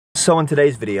So in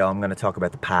today's video, I'm going to talk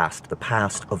about the past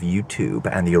of YouTube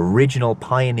and the original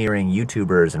pioneering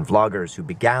YouTubers and vloggers who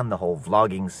began the whole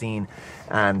vlogging scene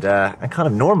and kind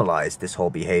of normalized this whole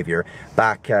behavior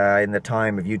back in the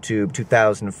time of YouTube,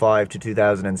 2005 to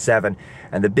 2007.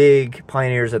 And the big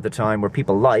pioneers at the time were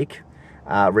people like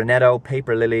Renetto,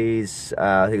 Paper Lilies,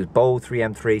 I think it was Bo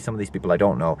 3M3, some of these people I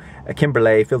don't know,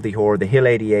 Kimberley, Filthy Whore, The Hill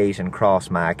 88 and Cross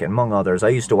Mac, and among others. I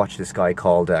used to watch this guy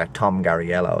called Tom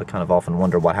Gariello. I kind of often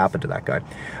wonder what happened to that guy.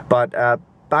 But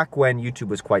back when YouTube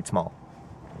was quite small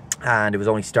and it was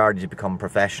only starting to become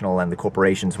professional and the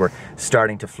corporations were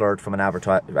starting to flirt from an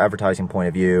advertising point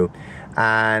of view,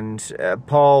 and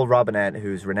Paul Robinette,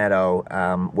 who's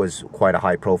Renetto, was quite a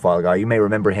high profile guy. You may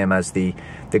remember him as the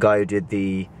guy who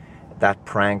did that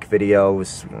prank video.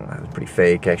 Was pretty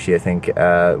fake actually, I think,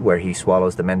 where he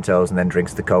swallows the Mentos and then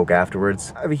drinks the Coke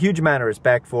afterwards. I have a huge amount of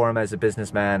respect for him as a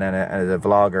businessman and as a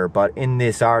vlogger, but in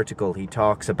this article he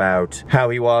talks about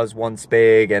how he was once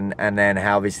big and then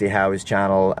obviously how his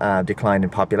channel declined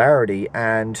in popularity,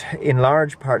 and in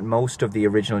large part most of the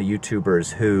original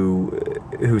YouTubers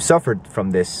who suffered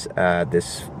from this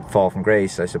fall from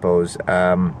grace, I suppose,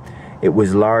 it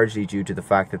was largely due to the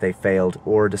fact that they failed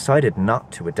or decided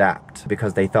not to adapt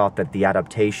because they thought that the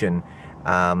adaptation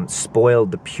spoiled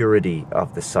the purity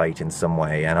of the site in some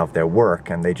way and of their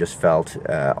work, and they just felt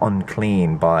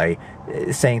unclean by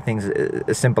saying things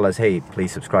as simple as, hey,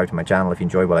 please subscribe to my channel if you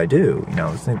enjoy what I do, you know,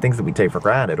 things that we take for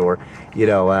granted. Or you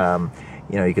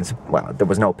know, you can, well, there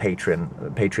was no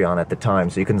Patreon at the time,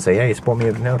 so you couldn't say, hey, support me,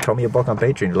 you know, throw me a buck on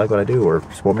Patreon, you like what I do, or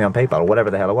support me on PayPal, or whatever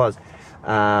the hell it was.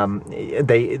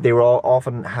 They were all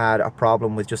often had a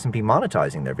problem with just simply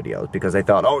monetizing their videos because they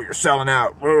thought, oh, you're selling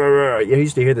out. You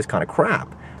used to hear this kind of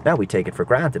crap. Now we take it for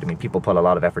granted. I mean, people put a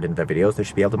lot of effort into their videos, they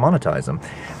should be able to monetize them.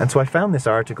 And so I found this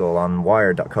article on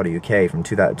wired.co.uk from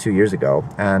 2 years ago,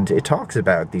 and it talks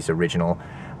about these original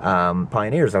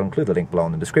pioneers. I'll include the link below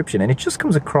in the description, and it just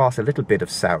comes across a little bit of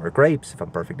sour grapes, if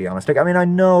I'm perfectly honest. Like, I mean, I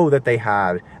know that they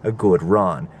had a good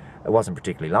run. It wasn't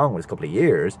particularly long, it was a couple of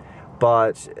years,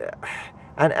 but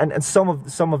and some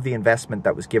of the investment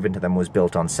that was given to them was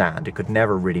built on sand. It could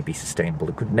never really be sustainable.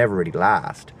 It could never really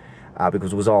last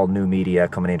because it was all new media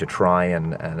coming in to try,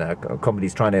 and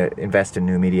companies trying to invest in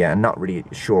new media and not really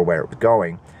sure where it was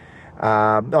going.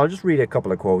 I'll just read a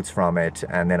couple of quotes from it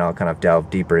and then I'll kind of delve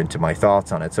deeper into my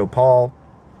thoughts on it. So Paul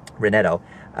Renetto,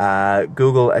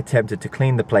 Google attempted to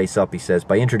clean the place up, he says,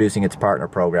 by introducing its partner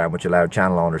program, which allowed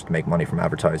channel owners to make money from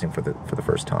advertising for the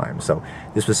first time. So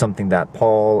this was something that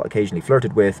Paul occasionally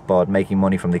flirted with, but making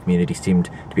money from the community seemed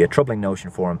to be a troubling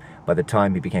notion for him. By the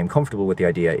time he became comfortable with the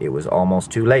idea, it was almost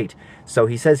too late. So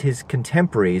he says his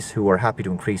contemporaries, who were happy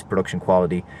to increase production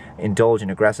quality, indulge in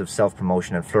aggressive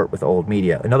self-promotion and flirt with old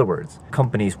media. In other words,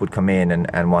 companies would come in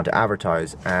and want to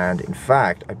advertise, and in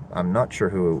fact, I'm not sure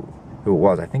who it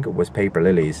was. I think it was Paper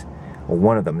Lilies, or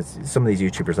one of them. Some of these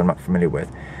YouTubers I'm not familiar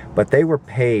with, but they were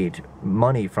paid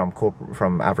money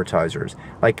from advertisers.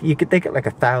 Like they get like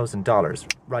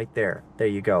 $1,000 right there. There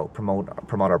you go. Promote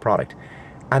our product.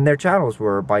 And their channels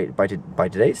were by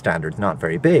today's standards not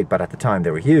very big, but at the time they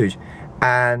were huge.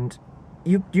 And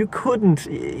you couldn't,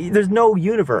 there's no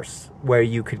universe where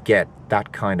you could get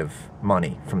that kind of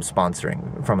money from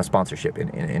a sponsorship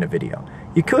in a video.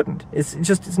 You couldn't.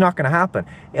 It's not going to happen.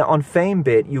 On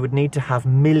FameBit, you would need to have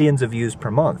millions of views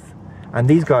per month, and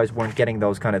these guys weren't getting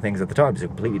those kind of things at the time. It's a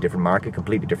completely different market,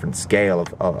 completely different scale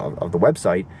of the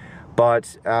website.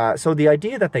 But so the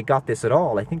idea that they got this at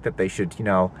all, I think that they should, you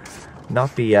know,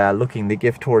 not be looking the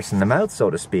gift horse in the mouth, so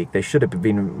to speak. They should have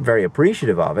been very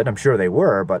appreciative of it. I'm sure they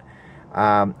were, but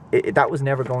that was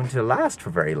never going to last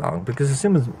for very long, because as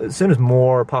soon as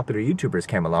more popular YouTubers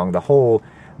came along, the whole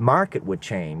market would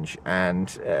change, and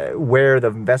where the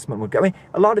investment would go. I mean,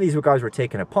 a lot of these guys were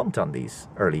taking a punt on these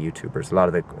early YouTubers. A lot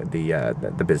of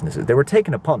the businesses, they were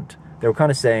taking a punt. They were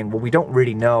kind of saying, well, we don't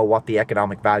really know what the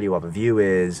economic value of a view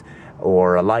is,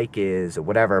 or a like is, or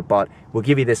whatever, but we'll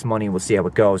give you this money and we'll see how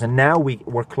it goes. And now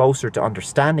we're closer to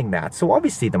understanding that. So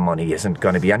obviously the money isn't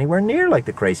going to be anywhere near like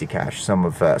the crazy cash some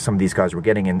of these guys were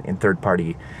getting in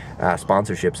third-party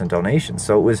sponsorships and donations.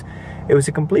 So it was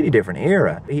a completely different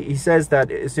era. He says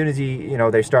that as soon as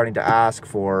they're starting to ask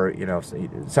for, you know,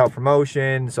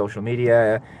 self-promotion, social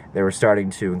media, they were starting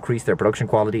to increase their production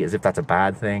quality, as if that's a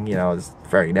bad thing. You know, it's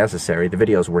very necessary. The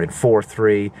videos were in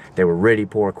 4:3, they were really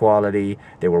poor quality,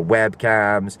 they were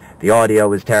webcams, the audio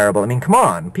was terrible. I mean, come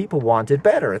on, people wanted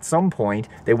better. At some point,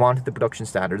 they wanted the production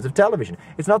standards of television.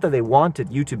 It's not that they wanted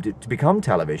YouTube to become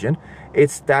television,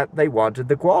 it's that they wanted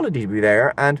the quality to be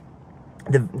there, and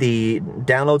the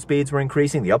download speeds were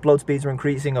increasing, the upload speeds were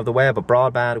increasing of the web, of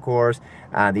broadband, of course,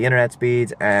 and the internet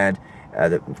speeds, and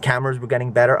The cameras were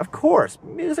getting better. Of course,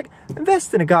 it's like,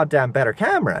 invest in a goddamn better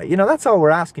camera. You know, that's all we're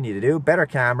asking you to do. Better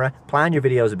camera, plan your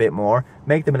videos a bit more,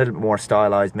 make them a little bit more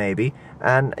stylized maybe.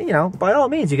 And, you know, by all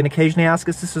means, you can occasionally ask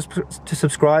us to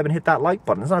subscribe and hit that like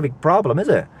button. It's not a big problem, is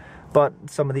it? But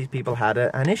some of these people had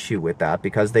an issue with that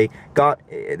because they'd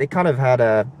kind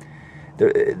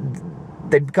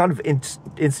of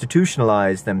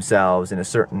institutionalized themselves in a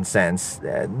certain sense.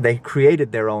 They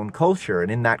created their own culture,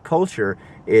 and in that culture,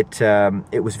 it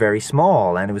was very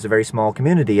small, and it was a very small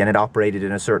community, and it operated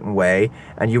in a certain way,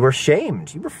 and you were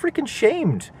shamed. You were freaking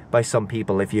shamed by some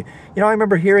people if you know, I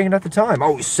remember hearing it at the time.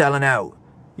 Oh, he's selling out.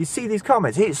 You see these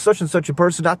comments, hey, such and such a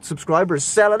person, that subscriber is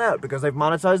selling out because they've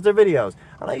monetized their videos.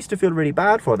 And I used to feel really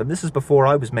bad for them. This is before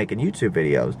I was making YouTube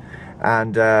videos.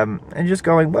 And just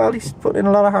going, well, he's putting in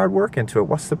a lot of hard work into it.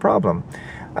 What's the problem?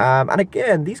 And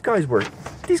again, these guys were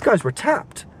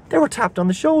tapped. They were tapped on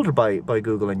the shoulder by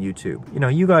Google and YouTube. You know,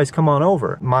 you guys come on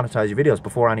over, monetize your videos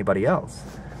before anybody else.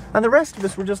 And the rest of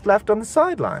us were just left on the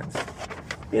sidelines.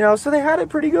 You know, so they had it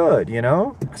pretty good, you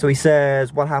know? So he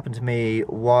says, what happened to me?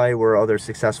 Why were others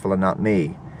successful and not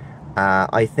me?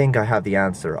 I think I have the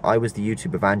answer. I was the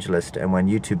YouTube evangelist, and when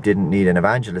YouTube didn't need an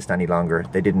evangelist any longer,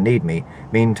 they didn't need me.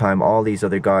 Meantime, all these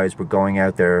other guys were going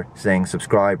out there saying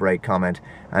subscribe, rate, comment,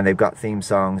 and they've got theme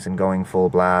songs and going full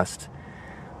blast.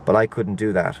 But I couldn't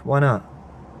do that. Why not?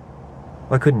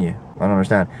 Why couldn't you? I don't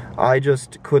understand. I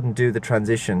just couldn't do the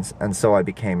transitions, and so I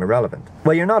became irrelevant.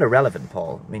 Well, you're not irrelevant,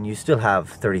 Paul. I mean, you still have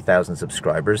 30,000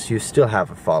 subscribers. You still have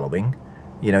a following.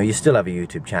 You know, you still have a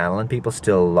YouTube channel, and people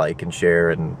still like and share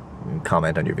and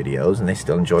comment on your videos, and they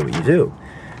still enjoy what you do.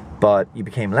 But you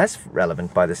became less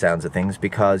relevant by the sounds of things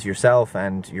because yourself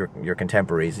and your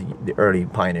contemporaries, the early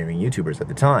pioneering YouTubers at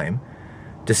the time,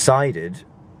 decided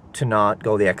to not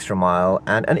go the extra mile,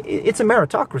 and it's a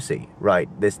meritocracy, right?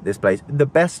 This place, the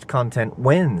best content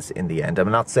wins in the end. I'm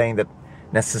not saying that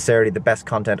necessarily the best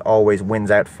content always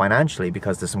wins out financially,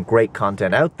 because there's some great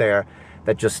content out there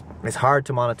that just is hard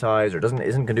to monetize or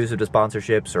isn't conducive to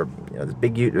sponsorships, or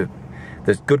you know,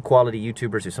 there's good quality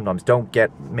YouTubers who sometimes don't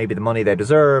get maybe the money they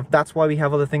deserve. That's why we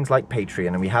have other things like Patreon,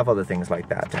 and we have other things like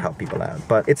that to help people out.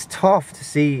 But it's tough to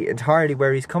see entirely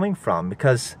where he's coming from,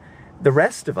 because the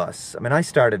rest of us, I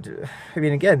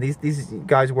mean, again, these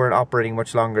guys weren't operating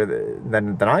much longer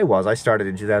than I was. I started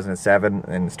in 2007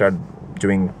 and started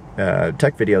doing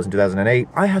tech videos in 2008.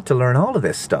 I had to learn all of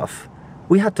this stuff.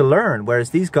 We had to learn, whereas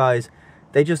these guys,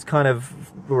 they just kind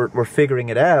of were figuring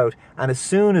it out. And as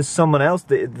soon as someone else,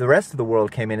 the rest of the world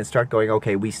came in and started going,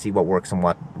 okay, we see what works and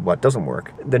what doesn't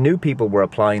work. The new people were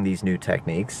applying these new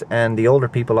techniques, and the older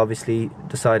people obviously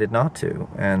decided not to.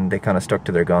 And they kind of stuck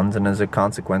to their guns, and as a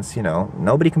consequence, you know,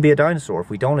 nobody can be a dinosaur. If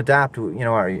we don't adapt to, you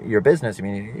know, your business, I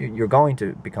mean, you're going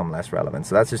to become less relevant.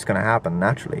 So that's just going to happen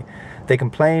naturally. They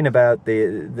complain about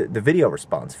the video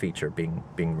response feature being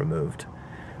removed.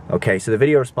 Okay, so the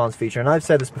video response feature, and I've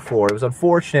said this before, it was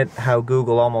unfortunate how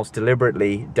Google almost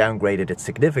deliberately downgraded its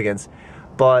significance,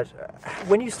 but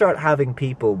when you start having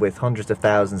people with hundreds of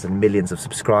thousands and millions of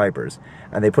subscribers,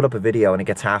 and they put up a video and it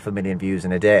gets 500,000 views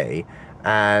in a day,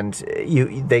 and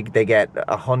they get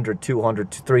 100,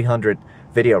 200, 300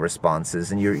 video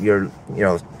responses, and you're you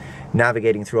know,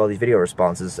 navigating through all these video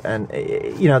responses, and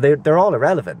you know, they're all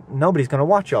irrelevant. Nobody's going to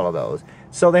watch all of those.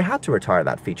 So they had to retire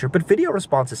that feature, but video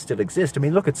responses still exist. I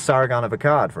mean, look at Sargon of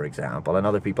Akkad, for example, and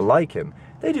other people like him.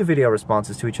 They do video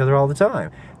responses to each other all the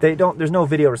time. There's no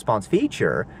video response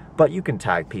feature, but you can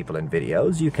tag people in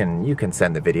videos. You can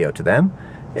send the video to them.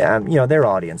 You know, their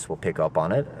audience will pick up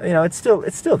on it. You know, it's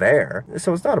still there.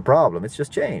 So it's not a problem. It's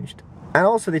just changed. And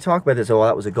also they talk about this, oh,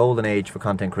 that was a golden age for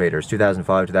content creators,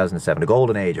 2005, 2007, a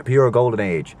golden age, a pure golden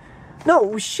age. No,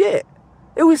 it was shit.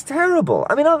 It was terrible.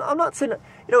 I mean, I'm not saying,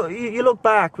 you know, you look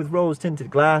back with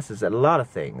rose-tinted glasses at a lot of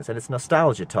things, and it's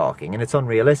nostalgia talking, and it's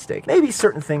unrealistic. Maybe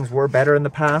certain things were better in the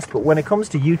past, but when it comes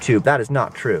to YouTube, that is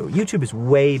not true. YouTube is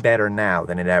way better now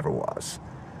than it ever was.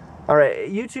 Alright,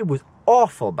 YouTube was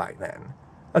awful back then.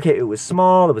 Okay, it was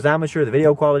small, it was amateur, the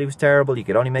video quality was terrible, you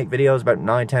could only make videos about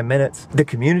 9-10 minutes. The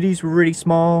communities were really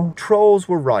small, trolls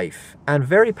were rife, and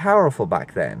very powerful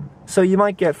back then. So you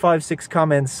might get 5-6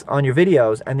 comments on your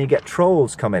videos, and you get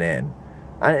trolls coming in.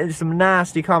 And it's some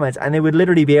nasty comments, and they would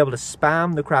literally be able to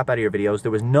spam the crap out of your videos. There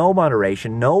was no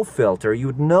moderation, no filter, you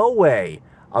had no way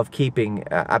of keeping,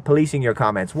 policing your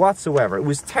comments whatsoever. It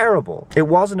was terrible. It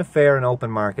wasn't a fair and open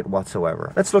market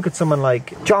whatsoever. Let's look at someone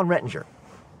like John Rettinger.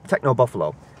 Techno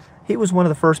Buffalo. He was one of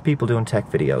the first people doing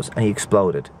tech videos, and he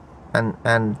exploded.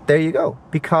 And there you go.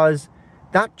 Because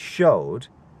that showed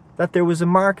that there was a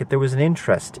market, there was an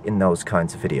interest in those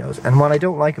kinds of videos. And what I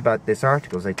don't like about this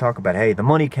article is they talk about, hey, the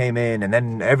money came in and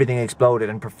then everything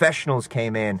exploded and professionals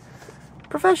came in.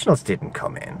 Professionals didn't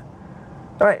come in.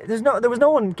 All right, there was no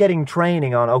one getting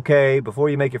training on, okay, before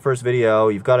you make your first video,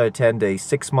 you've got to attend a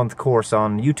 6-month course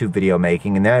on YouTube video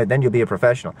making, and then you'll be a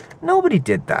professional. Nobody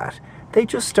did that. They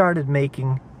just started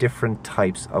making different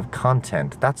types of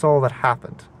content. That's all that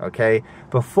happened, okay?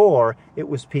 Before, it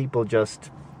was people just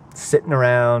sitting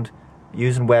around,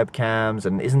 using webcams,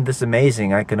 and isn't this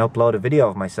amazing? I can upload a video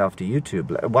of myself to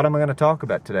YouTube. What am I going to talk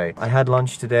about today? I had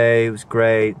lunch today, it was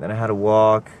great, then I had a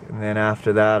walk, and then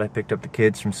after that I picked up the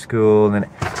kids from school, and then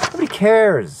nobody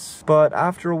cares. But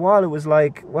after a while it was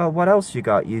like, well, what else you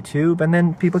got, YouTube? And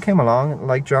then people came along,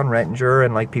 like John Rettinger,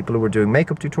 and like people who were doing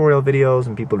makeup tutorial videos,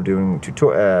 and people who were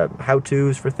doing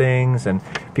how-tos for things, and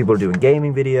people who were doing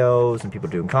gaming videos, and people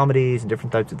doing comedies and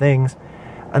different types of things.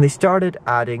 And they started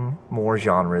adding more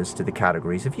genres to the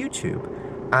categories of YouTube.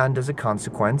 And as a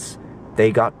consequence,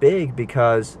 they got big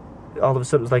because all of a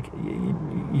sudden it was like,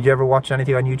 you ever watch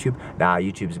anything on YouTube? Nah,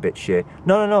 YouTube's a bit shit.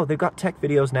 No, they've got tech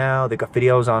videos now. They've got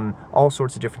videos on all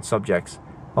sorts of different subjects.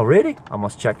 Oh, really? I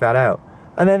must check that out.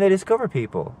 And then they discover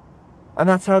people. And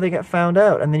that's how they get found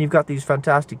out. And then you've got these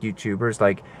fantastic YouTubers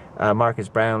like Marcus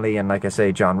Brownlee and, like I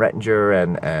say, John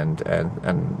Rettinger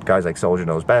and guys like Soldier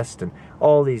Knows Best and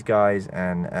all these guys,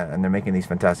 and they're making these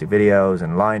fantastic videos,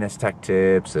 and Linus Tech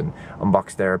Tips and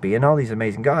Unbox Therapy and all these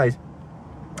amazing guys.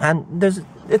 And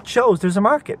it shows there's a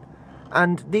market.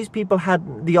 And these people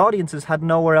the audiences had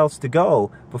nowhere else to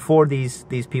go before these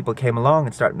people came along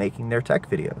and started making their tech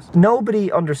videos.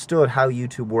 Nobody understood how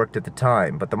YouTube worked at the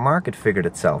time, but the market figured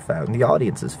itself out and the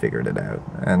audiences figured it out.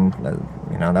 And,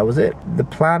 you know, that was it. The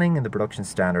planning and the production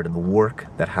standard and the work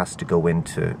that has to go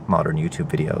into modern YouTube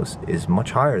videos is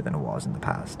much higher than it was in the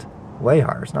past. Way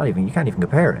higher. It's not even, you can't even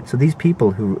compare it. So these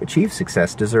people who achieve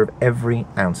success deserve every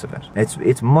ounce of it.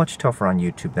 It's much tougher on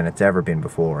YouTube than it's ever been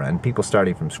before, and people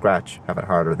starting from scratch have it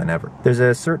harder than ever. There's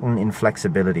a certain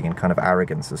inflexibility and kind of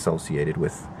arrogance associated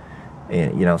with,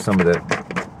 you know, some of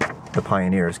the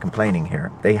pioneers complaining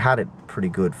here. They had it pretty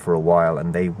good for a while,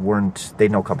 and they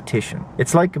had no competition.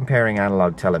 It's like comparing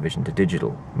analog television to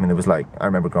digital. I mean, it was like, I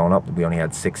remember growing up, we only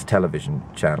had 6 television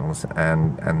channels,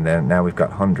 and then now we've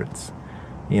got hundreds.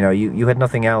 You know, you had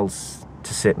nothing else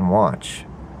to sit and watch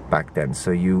back then,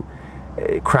 so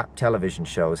crap television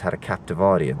shows had a captive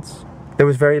audience. There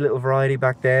was very little variety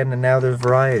back then, and now there's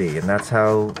variety, and that's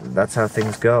how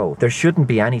things go. There shouldn't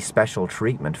be any special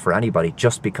treatment for anybody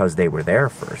just because they were there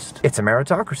first. It's a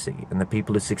meritocracy, and the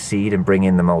people who succeed and bring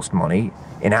in the most money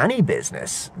in any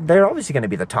business, they're obviously going to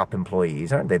be the top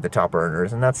employees, aren't they? The top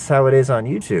earners, and that's how it is on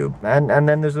YouTube. And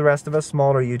then there's the rest of us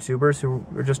smaller YouTubers who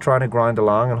are just trying to grind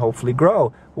along and hopefully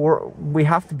grow. We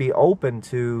have to be open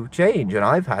to change, and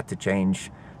I've had to change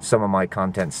some of my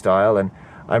content style. And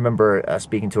I remember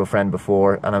speaking to a friend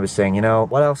before, and I was saying, you know,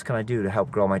 what else can I do to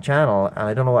help grow my channel? And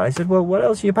I don't know what. I said, well, what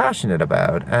else are you passionate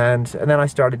about? And then I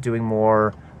started doing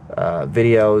more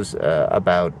videos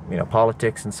about, you know,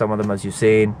 politics, and some of them, as you've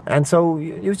seen. And so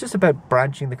it was just about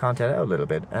branching the content out a little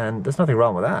bit, and there's nothing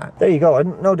wrong with that. There you go.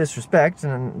 No disrespect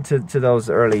to those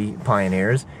early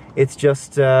pioneers. It's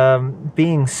just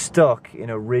being stuck in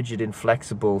a rigid,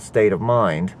 inflexible state of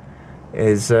mind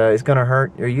is going to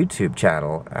hurt your YouTube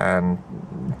channel. And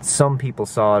some people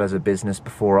saw it as a business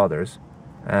before others,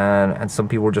 and some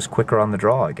people were just quicker on the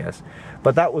draw, I guess.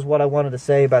 But that was what I wanted to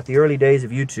say about the early days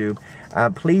of YouTube.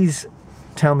 Please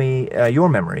tell me your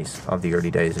memories of the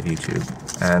early days of YouTube,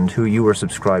 and who you were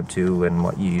subscribed to and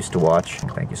what you used to watch.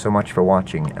 Thank you so much for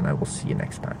watching, and I will see you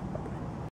next time.